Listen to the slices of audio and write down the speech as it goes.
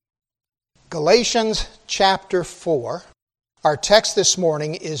Galatians chapter 4. Our text this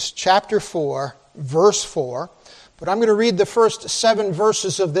morning is chapter 4, verse 4. But I'm going to read the first 7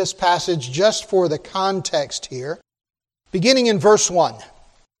 verses of this passage just for the context here. Beginning in verse 1.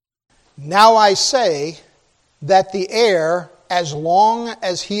 Now I say that the heir, as long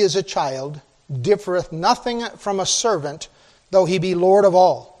as he is a child, differeth nothing from a servant, though he be Lord of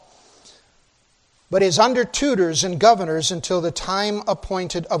all, but is under tutors and governors until the time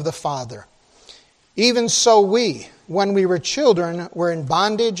appointed of the Father. Even so we, when we were children, were in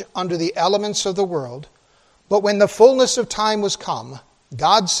bondage under the elements of the world. But when the fullness of time was come,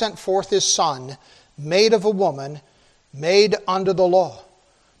 God sent forth His Son, made of a woman, made under the law,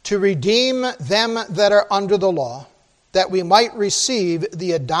 to redeem them that are under the law, that we might receive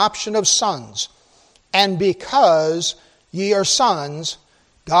the adoption of sons. And because ye are sons,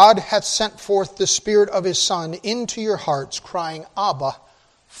 God hath sent forth the Spirit of His Son into your hearts, crying, Abba,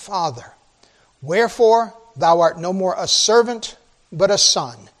 Father. Wherefore thou art no more a servant, but a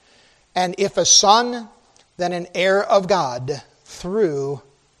son. And if a son, then an heir of God through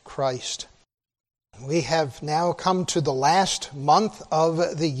Christ. We have now come to the last month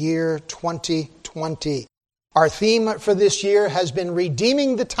of the year 2020. Our theme for this year has been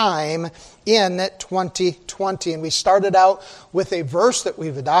redeeming the time in 2020. And we started out with a verse that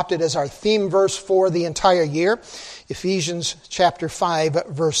we've adopted as our theme verse for the entire year. Ephesians chapter 5,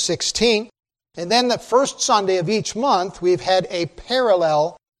 verse 16. And then the first Sunday of each month, we've had a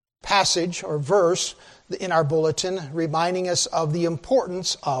parallel passage or verse in our bulletin reminding us of the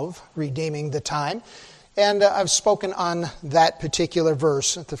importance of redeeming the time. And I've spoken on that particular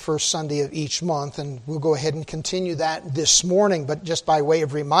verse at the first Sunday of each month, and we'll go ahead and continue that this morning. But just by way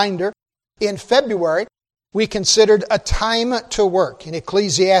of reminder, in February, we considered a time to work. In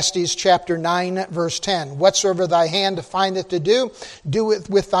Ecclesiastes chapter 9, verse 10, whatsoever thy hand findeth to do, do it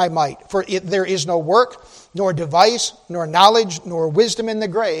with thy might. For there is no work, nor device, nor knowledge, nor wisdom in the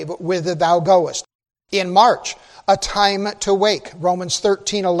grave, whither thou goest. In March, a time to wake. Romans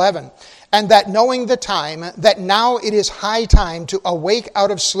 13:11. And that knowing the time, that now it is high time to awake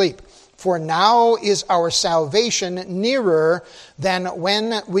out of sleep. For now is our salvation nearer than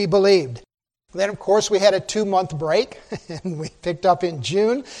when we believed. Then, of course, we had a 2-month break, and we picked up in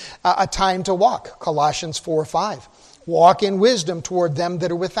June a time to walk, Colossians 4:5. Walk in wisdom toward them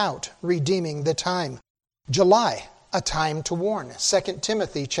that are without, redeeming the time. July, a time to warn, 2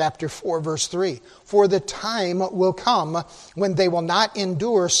 Timothy chapter 4, verse 3. For the time will come when they will not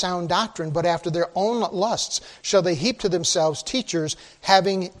endure sound doctrine, but after their own lusts shall they heap to themselves teachers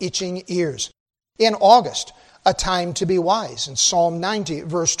having itching ears. In August, a time to be wise. In Psalm 90,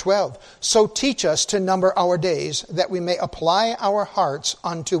 verse 12. So teach us to number our days, that we may apply our hearts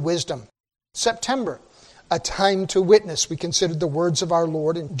unto wisdom. September, a time to witness. We considered the words of our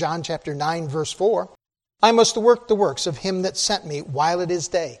Lord in John chapter 9, verse 4. I must work the works of him that sent me while it is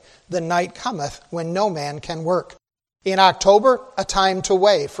day. The night cometh when no man can work. In October, a time to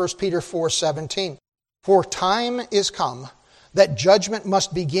weigh. 1 Peter 4:17. For time is come that judgment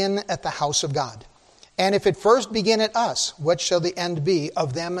must begin at the house of God. And if it first begin at us, what shall the end be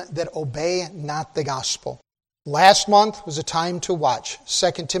of them that obey not the gospel? Last month was a time to watch.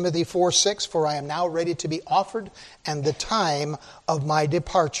 2 Timothy 4:6, for I am now ready to be offered, and the time of my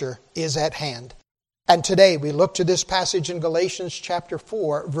departure is at hand. And today we look to this passage in Galatians chapter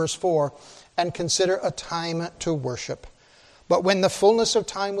 4, verse 4, and consider a time to worship. But when the fullness of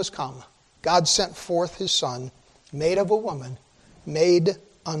time was come, God sent forth His Son, made of a woman, made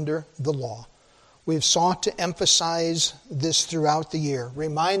under the law. We've sought to emphasize this throughout the year,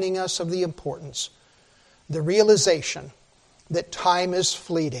 reminding us of the importance, the realization that time is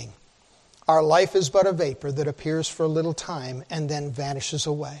fleeting. Our life is but a vapor that appears for a little time and then vanishes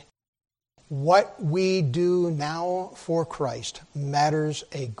away. What we do now for Christ matters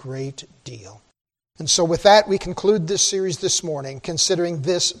a great deal. And so with that, we conclude this series this morning, considering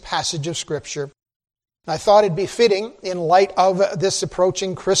this passage of Scripture. I thought it'd be fitting, in light of this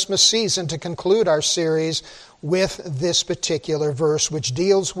approaching Christmas season, to conclude our series with this particular verse, which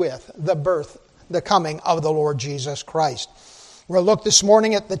deals with the birth, the coming of the Lord Jesus Christ. We'll look this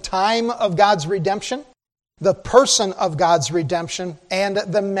morning at the time of God's redemption, the person of God's redemption, and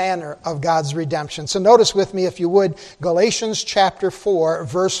the manner of God's redemption. So notice with me, if you would, Galatians chapter 4,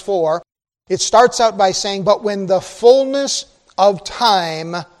 verse 4. It starts out by saying, but when the fullness of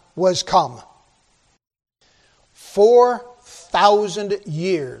time was come. 4,000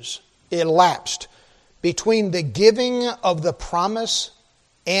 years elapsed between the giving of the promise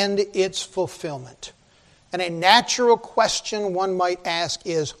and its fulfillment. And a natural question one might ask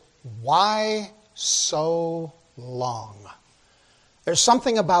is, why so long? There's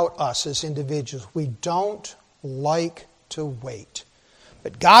something about us as individuals. We don't like to wait.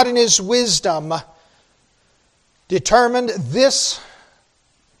 But God in His wisdom determined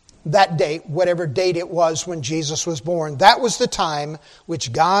that date, whatever date it was when Jesus was born. That was the time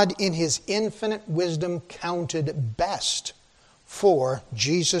which God in His infinite wisdom counted best for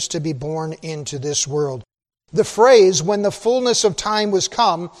Jesus to be born into this world. The phrase, when the fullness of time was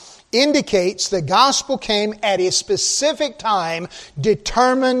come, indicates the gospel came at a specific time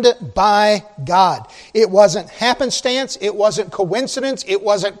determined by God. It wasn't happenstance, it wasn't coincidence, it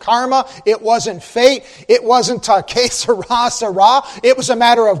wasn't karma, it wasn't fate, it wasn't que sera, sera. It was a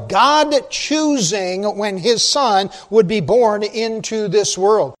matter of God choosing when His Son would be born into this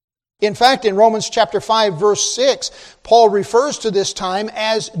world. In fact, in Romans chapter 5, verse 6, Paul refers to this time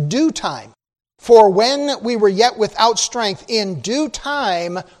as due time. For when we were yet without strength, in due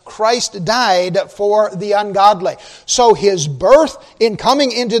time Christ died for the ungodly. So His birth in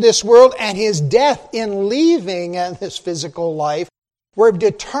coming into this world and His death in leaving this physical life were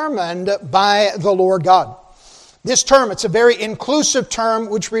determined by the Lord God. This term, it's a very inclusive term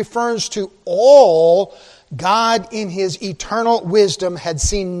which refers to all God in His eternal wisdom had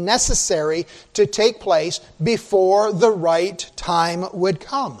seen necessary to take place before the right time would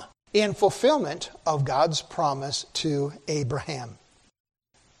come, in fulfillment of God's promise to Abraham.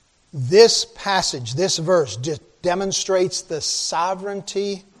 This passage, this verse, demonstrates the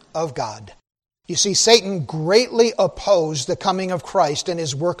sovereignty of God. You see, Satan greatly opposed the coming of Christ and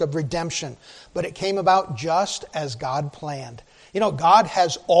His work of redemption, but it came about just as God planned. You know, God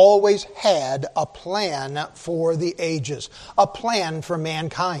has always had a plan for the ages, a plan for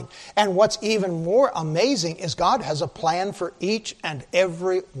mankind. And what's even more amazing is God has a plan for each and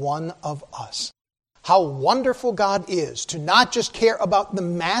every one of us. How wonderful God is to not just care about the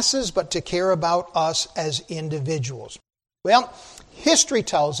masses, but to care about us as individuals. Well, history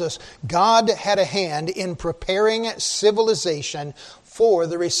tells us God had a hand in preparing civilization for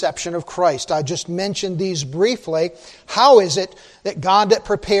the reception of Christ. I just mentioned these briefly. How is it that God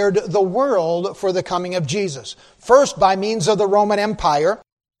prepared the world for the coming of Jesus? First, by means of the Roman Empire.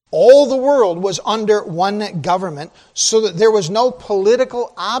 All the world was under one government, so that there was no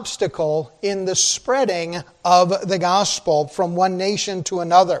political obstacle in the spreading of the gospel from one nation to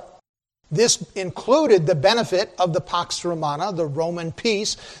another. This included the benefit of the Pax Romana, the Roman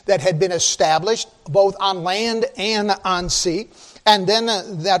peace that had been established both on land and on sea. And then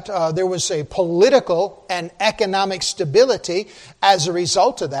that there was a political and economic stability as a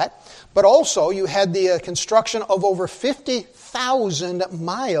result of that. But also you had the construction of over 50,000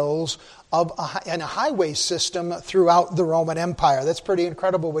 miles of a highway system throughout the Roman Empire. That's pretty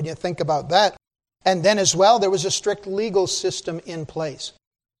incredible when you think about that. And then as well, there was a strict legal system in place.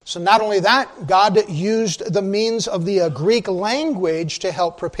 So not only that, God used the means of the Greek language to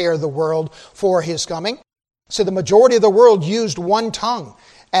help prepare the world for His coming. So the majority of the world used one tongue.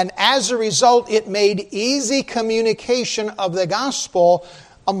 And as a result, it made easy communication of the gospel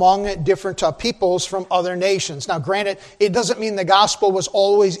among different peoples from other nations. Now granted, it doesn't mean the gospel was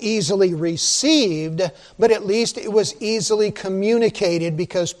always easily received, but at least it was easily communicated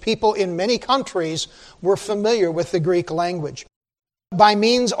because people in many countries were familiar with the Greek language. By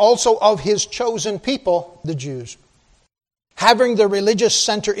means also of His chosen people, the Jews. Having the religious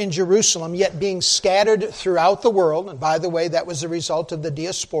center in Jerusalem, yet being scattered throughout the world, and by the way, that was the result of the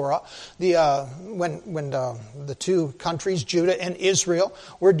diaspora. When the two countries, Judah and Israel,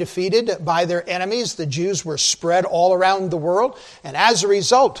 were defeated by their enemies, the Jews were spread all around the world, and as a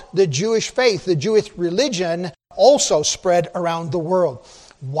result, the Jewish faith, the Jewish religion, also spread around the world.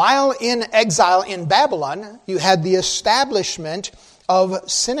 While in exile in Babylon, you had the establishment of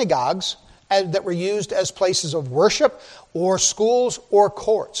synagogues that were used as places of worship or schools or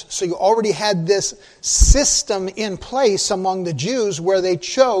courts. So you already had this system in place among the Jews where they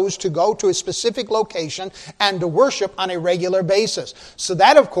chose to go to a specific location and to worship on a regular basis. So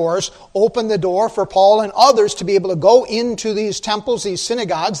that, of course, opened the door for Paul and others to be able to go into these temples, these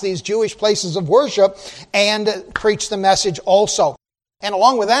synagogues, these Jewish places of worship and preach the message also. And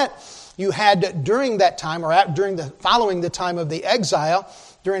along with that, you had during that time, or following the time of the exile,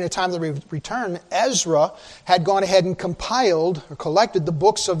 during the time of the return, Ezra had gone ahead and compiled or collected the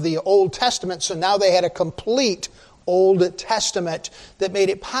books of the Old Testament. So now they had a complete Old Testament that made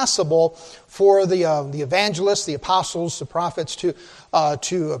it possible for the evangelists, the apostles, the prophets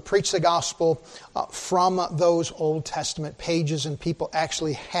to preach the gospel from those Old Testament pages, and people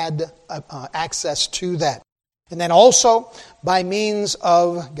actually had access to that. And then also by means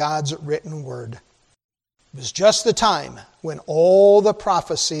of God's written word. It was just the time when all the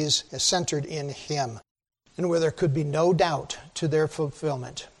prophecies centered in Him. and where there could be no doubt to their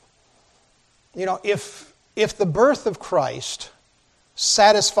fulfillment. You know, if the birth of Christ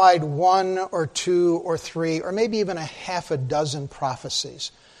satisfied one or two or three or maybe even a half a dozen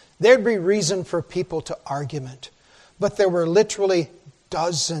prophecies, there'd be reason for people to argument. But there were literally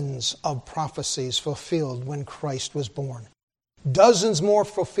dozens of prophecies fulfilled when Christ was born. Dozens more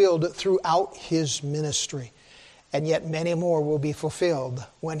fulfilled throughout his ministry. And yet many more will be fulfilled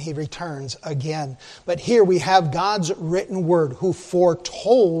when he returns again. But here we have God's written word who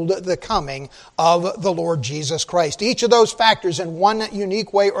foretold the coming of the Lord Jesus Christ. Each of those factors in one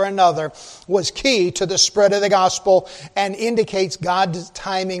unique way or another was key to the spread of the gospel and indicates God's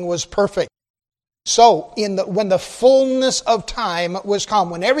timing was perfect. So when the fullness of time was come,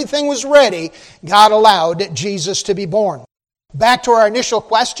 when everything was ready, God allowed Jesus to be born. Back to our initial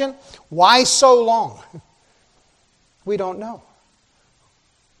question, why so long? We don't know.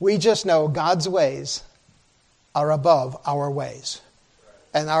 We just know God's ways are above our ways.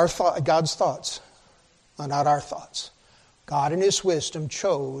 And God's thoughts are not our thoughts. God in his wisdom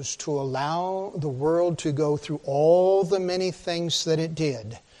chose to allow the world to go through all the many things that it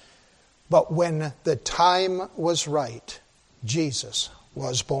did. But when the time was right, Jesus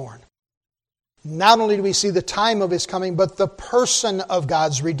was born. Not only do we see the time of his coming, but the person of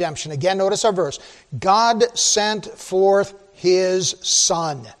God's redemption. Again, notice our verse. God sent forth his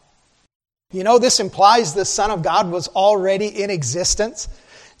Son. You know, this implies the Son of God was already in existence.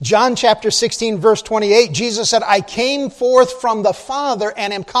 John chapter 16, verse 28, Jesus said, I came forth from the Father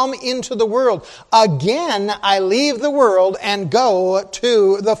and am come into the world. Again, I leave the world and go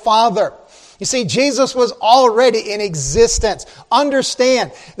to the Father. You see, Jesus was already in existence.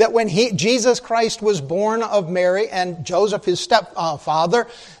 Understand that when Jesus Christ was born of Mary and Joseph, his stepfather,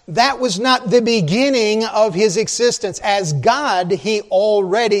 that was not the beginning of his existence. As God, he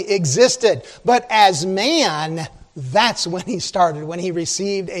already existed. But as man, that's when he started, when he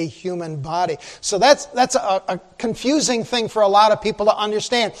received a human body. So that's a confusing thing for a lot of people to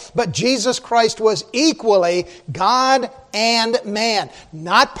understand. But Jesus Christ was equally God and man.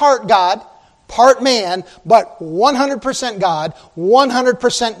 Not part God, part man, but 100% God,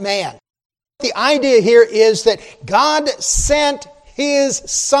 100% man. The idea here is that God sent his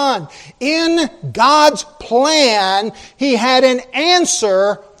Son. In God's plan, he had an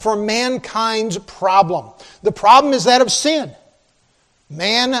answer for mankind's problem. The problem is that of sin.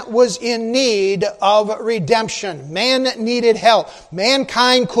 Man was in need of redemption. Man needed help.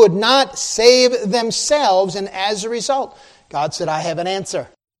 Mankind could not save themselves, and as a result, God said, I have an answer.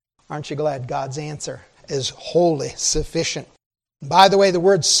 Aren't you glad God's answer is wholly sufficient? By the way, the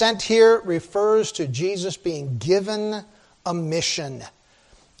word sent here refers to Jesus being given a mission.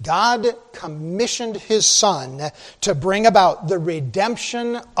 God commissioned his Son to bring about the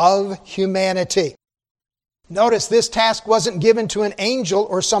redemption of humanity. Notice this task wasn't given to an angel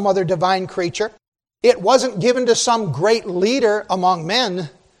or some other divine creature. It wasn't given to some great leader among men,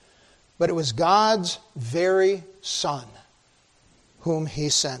 but it was God's very Son whom he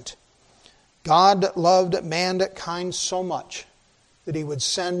sent. God loved mankind so much that he would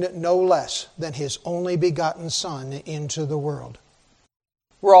send no less than his only begotten Son into the world.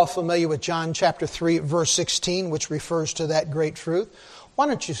 We're all familiar with John chapter 3, verse 16, which refers to that great truth. Why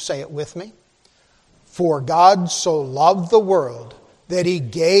don't you say it with me? For God so loved the world that he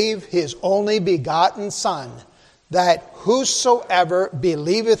gave his only begotten Son, that whosoever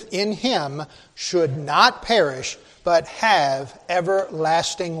believeth in him should not perish, but have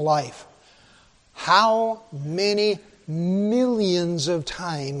everlasting life. How many millions of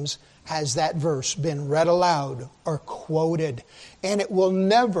times has that verse been read aloud or quoted? And it will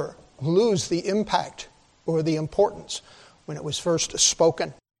never lose the impact or the importance when it was first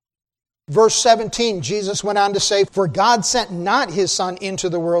spoken. Verse 17, Jesus went on to say, For God sent not his Son into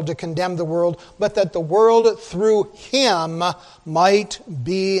the world to condemn the world, but that the world through him might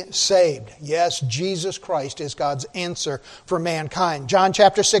be saved. Yes, Jesus Christ is God's answer for mankind. John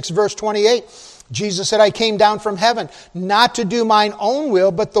chapter 6, verse 28, Jesus said, I came down from heaven, not to do mine own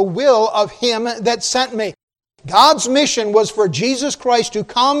will, but the will of him that sent me. God's mission was for Jesus Christ to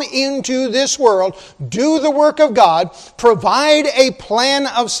come into this world, do the work of God, provide a plan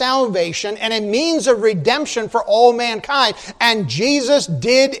of salvation and a means of redemption for all mankind. And Jesus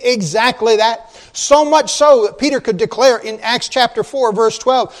did exactly that. So much so that Peter could declare in Acts chapter 4, verse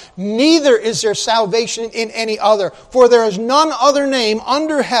 12, Neither is there salvation in any other, for there is none other name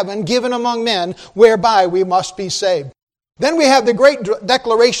under heaven given among men whereby we must be saved. Then we have the great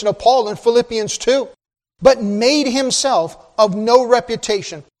declaration of Paul in Philippians 2. But made himself of no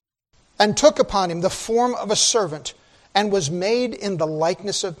reputation, and took upon him the form of a servant, and was made in the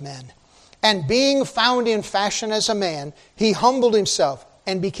likeness of men. And being found in fashion as a man, he humbled himself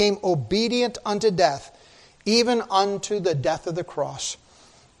and became obedient unto death, even unto the death of the cross.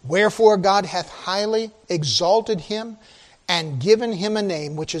 Wherefore God hath highly exalted him and given him a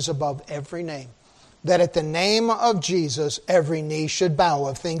name which is above every name, that at the name of Jesus every knee should bow,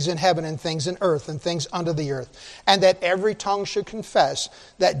 of things in heaven and things in earth and things under the earth, and that every tongue should confess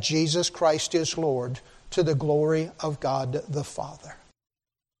that Jesus Christ is Lord, to the glory of God the Father.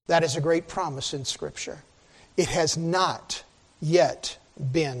 That is a great promise in Scripture. It has not yet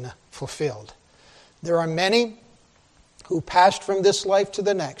been fulfilled. There are many who passed from this life to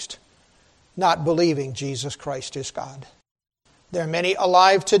the next, not believing Jesus Christ is God. There are many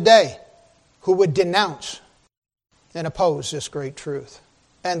alive today who would denounce and oppose this great truth.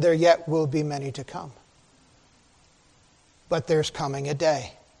 And there yet will be many to come. But there's coming a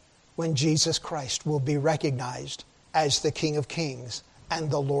day when Jesus Christ will be recognized as the King of Kings and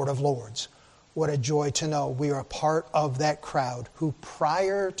the Lord of Lords. What a joy to know we are a part of that crowd who,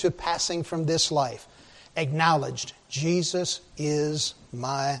 prior to passing from this life, acknowledged Jesus is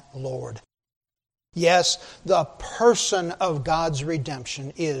my Lord. Yes, the person of God's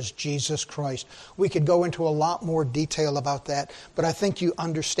redemption is Jesus Christ. We could go into a lot more detail about that, but I think you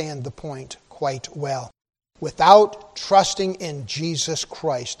understand the point quite well. Without trusting in Jesus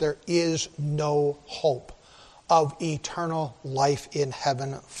Christ, there is no hope of eternal life in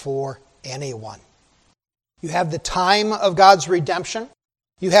heaven for anyone. You have the time of God's redemption.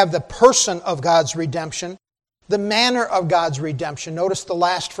 You have the person of God's redemption. The manner of God's redemption. Notice the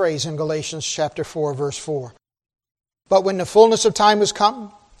last phrase in Galatians chapter 4, verse 4. But when the fullness of time was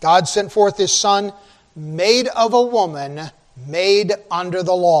come, God sent forth His Son, made of a woman, made under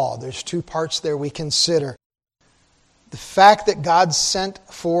the law. There's two parts there we consider. The fact that God sent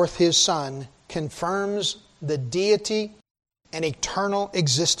forth His Son confirms the deity and eternal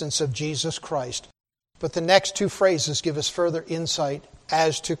existence of Jesus Christ. But the next two phrases give us further insight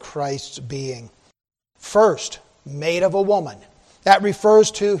as to Christ's being. First, made of a woman. That refers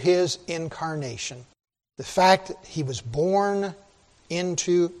to His incarnation. The fact that He was born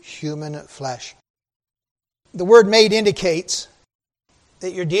into human flesh. The word made indicates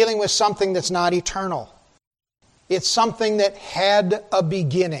that you're dealing with something that's not eternal. It's something that had a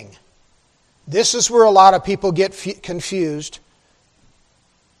beginning. This is where a lot of people get confused.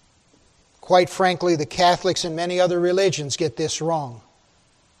 Quite frankly, the Catholics and many other religions get this wrong.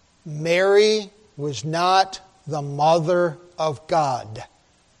 Mary was not the mother of God.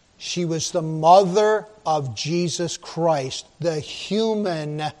 She was the mother of Jesus Christ, the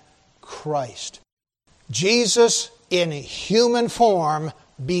human Christ. Jesus, in human form,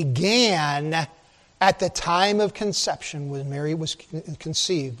 began at the time of conception when Mary was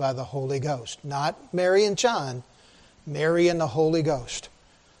conceived by the Holy Ghost. Not Mary and John, Mary and the Holy Ghost.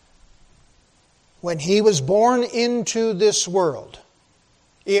 When He was born into this world,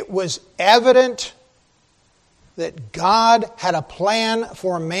 it was evident that God had a plan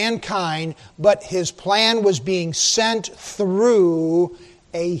for mankind, but His plan was being sent through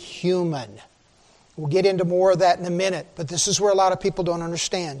a human. We'll get into more of that in a minute, but this is where a lot of people don't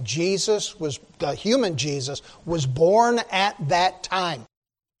understand. The human Jesus, was born at that time.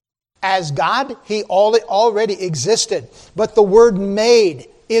 As God, He already existed, but the word made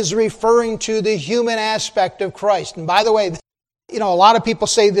is referring to the human aspect of Christ. And by the way, a lot of people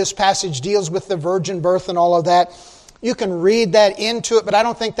say this passage deals with the virgin birth and all of that. You can read that into it, but I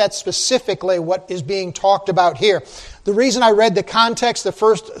don't think that's specifically what is being talked about here. The reason I read the context, the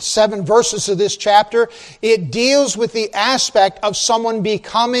first 7 verses of this chapter, it deals with the aspect of someone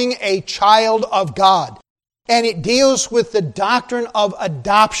becoming a child of God. And it deals with the doctrine of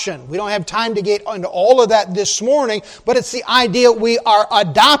adoption. We don't have time to get into all of that this morning, but it's the idea we are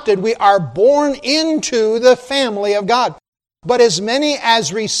adopted. We are born into the family of God. But as many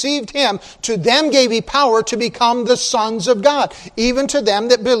as received Him, to them gave He power to become the sons of God, even to them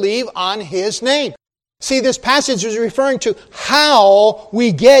that believe on His name. See, this passage is referring to how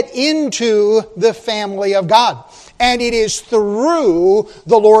we get into the family of God. And it is through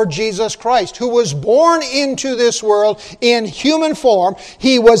the Lord Jesus Christ, who was born into this world in human form.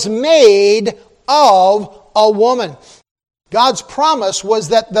 He was made of a woman. God's promise was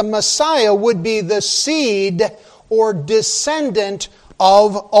that the Messiah would be the seed or descendant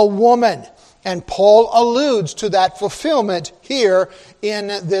of a woman. And Paul alludes to that fulfillment here in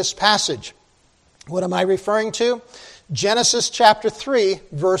this passage. What am I referring to? Genesis chapter 3,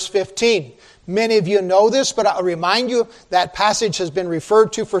 verse 15. Many of you know this, but I'll remind you that passage has been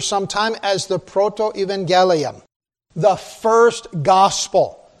referred to for some time as the Proto-Evangelium, the first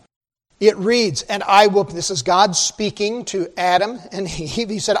gospel. It reads, and I will, this is God speaking to Adam and Eve.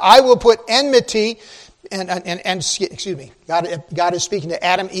 He said, I will put enmity, God is speaking to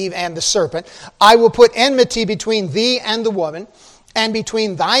Adam, Eve, and the serpent. I will put enmity between thee and the woman, and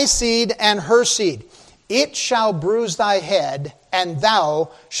between thy seed and her seed. It shall bruise thy head, and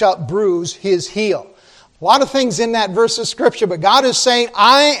thou shalt bruise his heel. A lot of things in that verse of Scripture, but God is saying,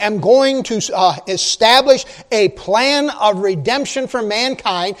 I am going to establish a plan of redemption for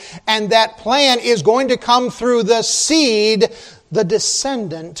mankind, and that plan is going to come through the seed, the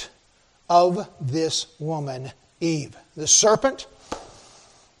descendant of this woman, Eve. The serpent,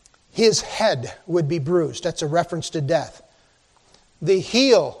 his head would be bruised. That's a reference to death. The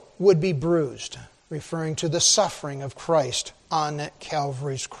heel would be bruised, referring to the suffering of Christ on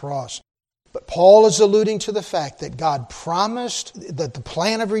Calvary's cross. But Paul is alluding to the fact that God promised that the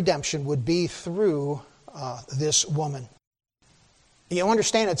plan of redemption would be through this woman. You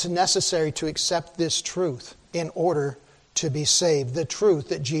understand it's necessary to accept this truth in order to be saved. The truth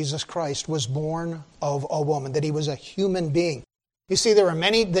that Jesus Christ was born of a woman, that he was a human being. You see, there were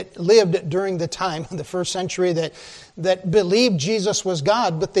many that lived during the time, in the first century, that believed Jesus was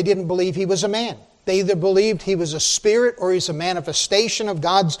God, but they didn't believe he was a man. They either believed he was a spirit or he's a manifestation of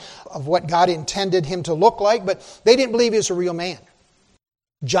what God intended him to look like, but they didn't believe he was a real man.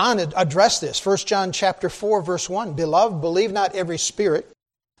 John addressed this. 1 John chapter 4, verse 1. Beloved, believe not every spirit,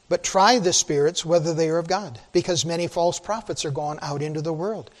 but try the spirits whether they are of God, because many false prophets are gone out into the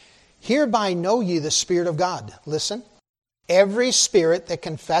world. Hereby know ye the Spirit of God. Listen. Every spirit that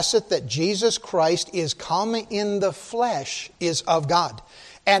confesseth that Jesus Christ is come in the flesh is of God.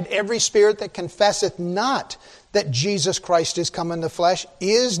 And every spirit that confesseth not that Jesus Christ is come in the flesh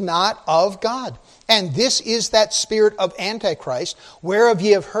is not of God. And this is that spirit of Antichrist, whereof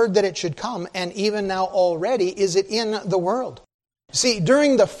ye have heard that it should come, and even now already is it in the world. See,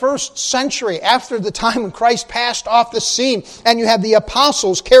 during the first century, after the time when Christ passed off the scene, and you have the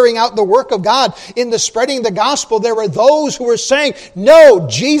apostles carrying out the work of God in the spreading the gospel, there were those who were saying, no,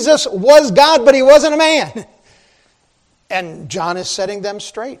 Jesus was God, but he wasn't a man. And John is setting them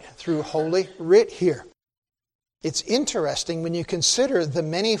straight through Holy Writ here. It's interesting when you consider the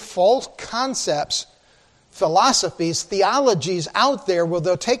many false concepts, philosophies, theologies out there where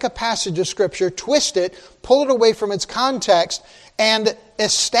they'll take a passage of Scripture, twist it, pull it away from its context, and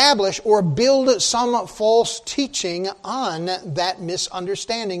establish or build some false teaching on that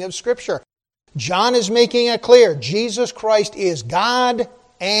misunderstanding of Scripture. John is making it clear, Jesus Christ is God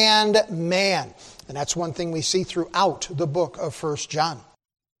and man. And that's one thing we see throughout the book of 1 John.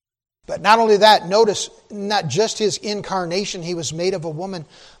 But not only that, notice not just his incarnation, he was made of a woman,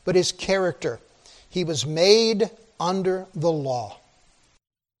 but his character. He was made under the law.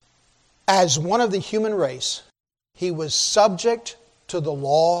 As one of the human race, he was subject to the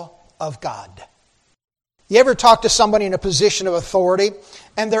law of God. You ever talk to somebody in a position of authority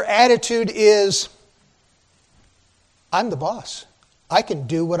and their attitude is, I'm the boss. I can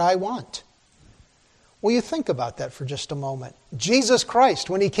do what I want. Well, you think about that for just a moment. Jesus Christ,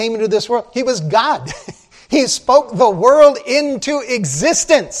 when he came into this world, he was God. He spoke the world into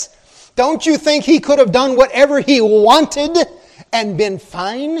existence. Don't you think he could have done whatever he wanted and been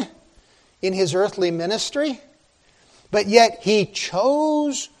fine in his earthly ministry? But yet he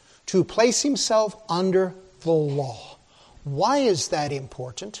chose to place himself under the law. Why is that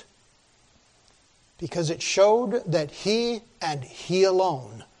important? Because it showed that he and he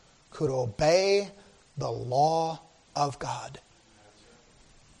alone could obey the law of God.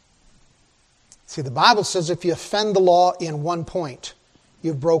 See, the Bible says if you offend the law in one point,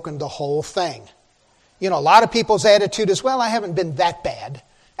 you've broken the whole thing. You know, a lot of people's attitude is, well, I haven't been that bad.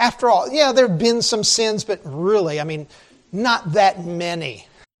 After all, yeah, there have been some sins, but really, not that many.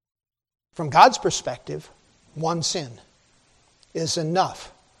 From God's perspective, one sin is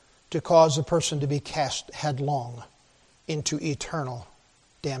enough to cause a person to be cast headlong into eternal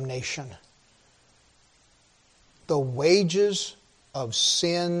damnation. The wages of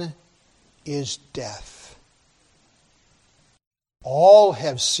sin is death. All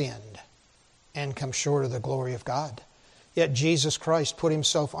have sinned and come short of the glory of God. Yet Jesus Christ put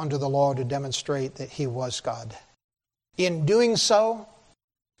himself under the law to demonstrate that he was God. In doing so,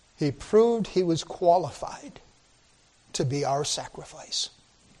 he proved he was qualified to be our sacrifice.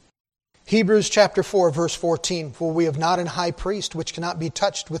 Hebrews chapter 4, verse 14, for we have not an high priest which cannot be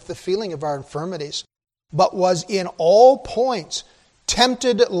touched with the feeling of our infirmities, but was in all points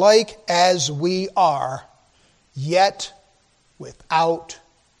tempted like as we are, yet without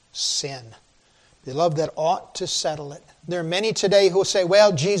sin. Beloved, that ought to settle it. There are many today who will say,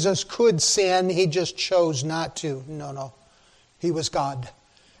 well, Jesus could sin, he just chose not to. No. He was God.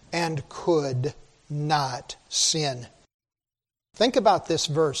 and could not sin. Think about this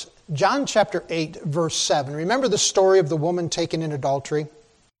verse. John chapter 8, verse 7. Remember the story of the woman taken in adultery?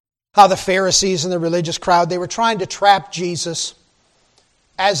 How the Pharisees and the religious crowd, they were trying to trap Jesus,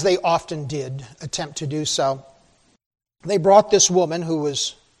 as they often did attempt to do so. They brought this woman who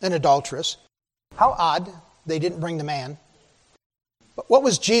was an adulteress. How odd they didn't bring the man. But what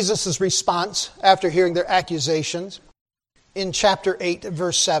was Jesus' response after hearing their accusations? In chapter 8,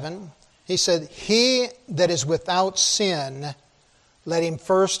 verse 7, he said, "He that is without sin, let him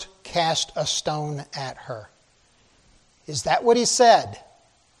first cast a stone at her." Is that what he said?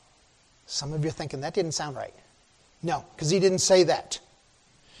 Some of you are thinking, that didn't sound right. No, because he didn't say that.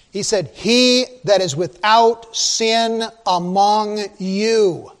 He said, "He that is without sin among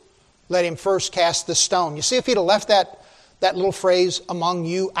you, let him first cast the stone." You see, if he'd have left that little phrase, "among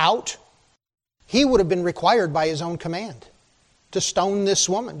you," out, he would have been required by his own command to stone this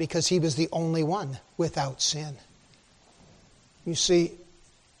woman because he was the only one without sin. You see,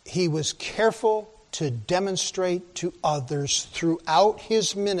 he was careful to demonstrate to others throughout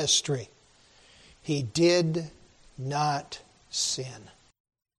his ministry he did not sin.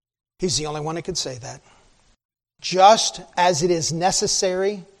 He's the only one who could say that. Just as it is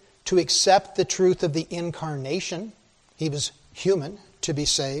necessary to accept the truth of the incarnation, he was human to be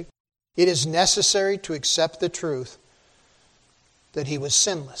saved, it is necessary to accept the truth that he was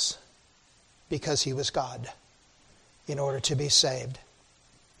sinless because he was God in order to be saved.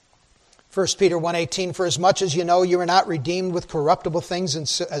 1 Peter 1:18, "For as much as you know you are not redeemed with corruptible things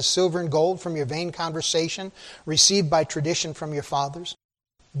as silver and gold from your vain conversation received by tradition from your fathers,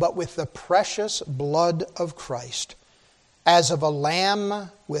 but with the precious blood of Christ, as of a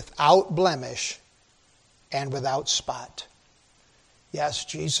lamb without blemish and without spot." Yes,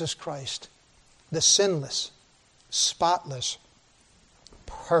 Jesus Christ, the sinless, spotless,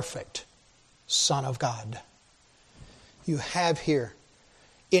 perfect Son of God. You have here,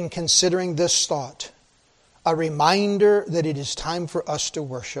 in considering this thought, a reminder that it is time for us to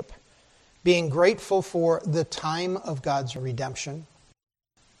worship, being grateful for the time of God's redemption,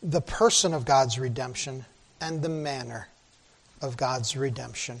 the person of God's redemption, and the manner of God's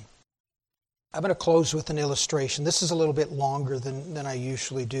redemption. I'm going to close with an illustration. This is a little bit longer than I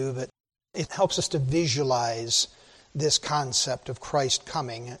usually do, but it helps us to visualize this concept of Christ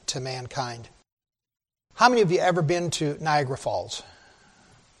coming to mankind. How many of you ever been to Niagara Falls?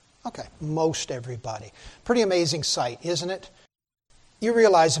 Okay, most everybody. Pretty amazing sight, isn't it? You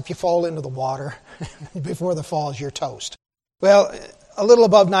realize if you fall into the water before the falls, you're toast. Well, a little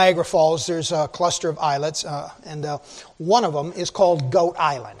above Niagara Falls, there's a cluster of islets, and one of them is called Goat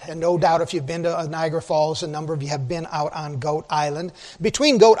Island. And no doubt if you've been to Niagara Falls, a number of you have been out on Goat Island.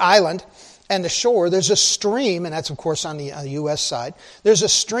 Between Goat Island and the shore, there's a stream, and that's of course on the U.S. side. There's a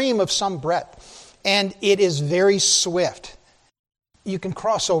stream of some breadth, and it is very swift. You can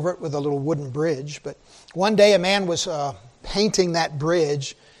cross over it with a little wooden bridge, but one day a man was painting that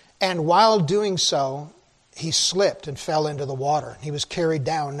bridge, and while doing so, he slipped and fell into the water. He was carried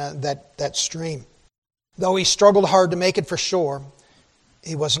down that stream. Though he struggled hard to make it for shore,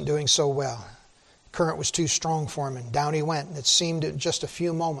 he wasn't doing so well. The current was too strong for him, and down he went. And it seemed in just a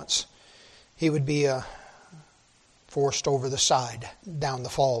few moments he would be forced over the side, down the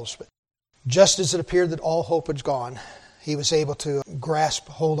falls. But just as it appeared that all hope was gone, he was able to grasp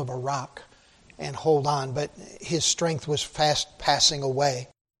hold of a rock and hold on, but his strength was fast passing away.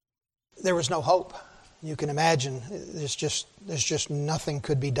 There was no hope. You can imagine there's just nothing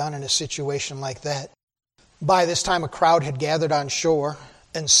could be done in a situation like that. By this time, a crowd had gathered on shore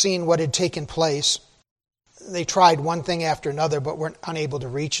and seen what had taken place. They tried one thing after another, but were unable to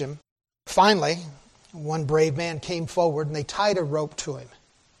reach him. Finally, one brave man came forward, and they tied a rope to him,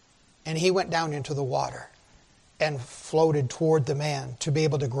 and he went down into the water and floated toward the man to be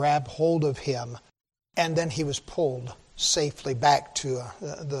able to grab hold of him, and then he was pulled safely back to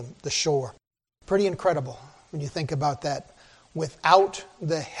the shore. Pretty incredible when you think about that. Without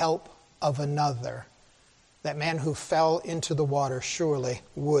the help of another, that man who fell into the water surely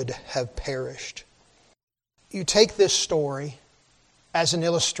would have perished. You take this story as an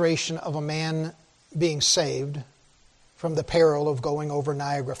illustration of a man being saved from the peril of going over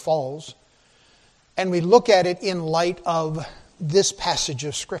Niagara Falls, and we look at it in light of this passage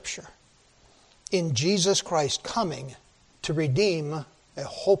of Scripture, in Jesus Christ coming to redeem a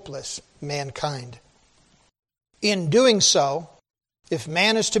hopeless mankind. In doing so, if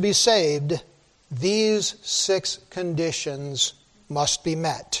man is to be saved, these 6 conditions must be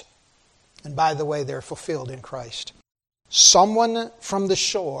met. And by the way, they're fulfilled in Christ. Someone from the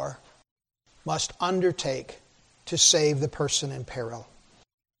shore must undertake to save the person in peril.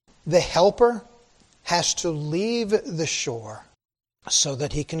 The helper has to leave the shore so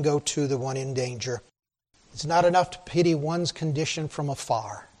that he can go to the one in danger. It's not enough to pity one's condition from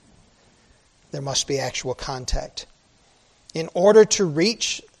afar. There must be actual contact. In order to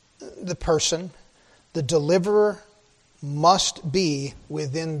reach the person, the deliverer must be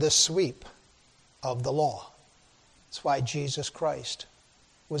within the sweep of the law. That's why Jesus Christ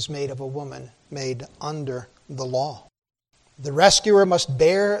was made of a woman made under the law. The rescuer must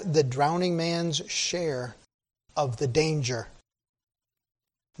bear the drowning man's share of the danger.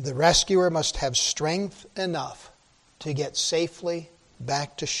 The rescuer must have strength enough to get safely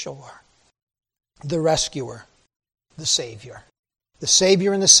back to shore. The rescuer, the Savior. The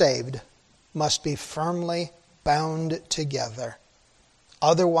Savior and the saved must be firmly bound together.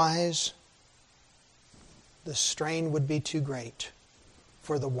 Otherwise, the strain would be too great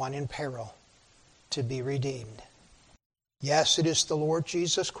for the one in peril to be redeemed. Yes, it is the Lord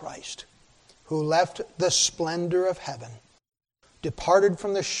Jesus Christ who left the splendor of heaven, departed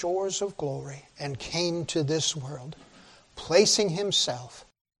from the shores of glory, and came to this world, placing himself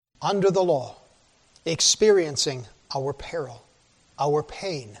under the law, experiencing our peril, our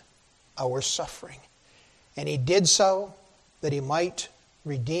pain, our suffering. And he did so that he might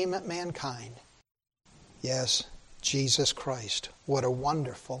redeem mankind. Yes, Jesus Christ. What a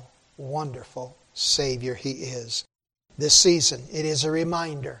wonderful, wonderful Savior he is. This season, it is a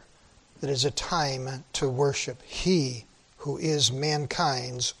reminder that it is a time to worship He who is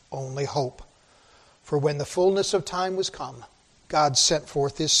mankind's only hope. For when the fullness of time was come, God sent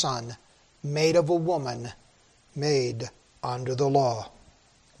forth His Son, made of a woman, made under the law.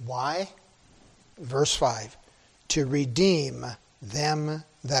 Why? Verse 5, to redeem them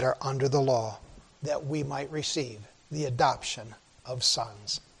that are under the law, that we might receive the adoption of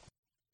sons.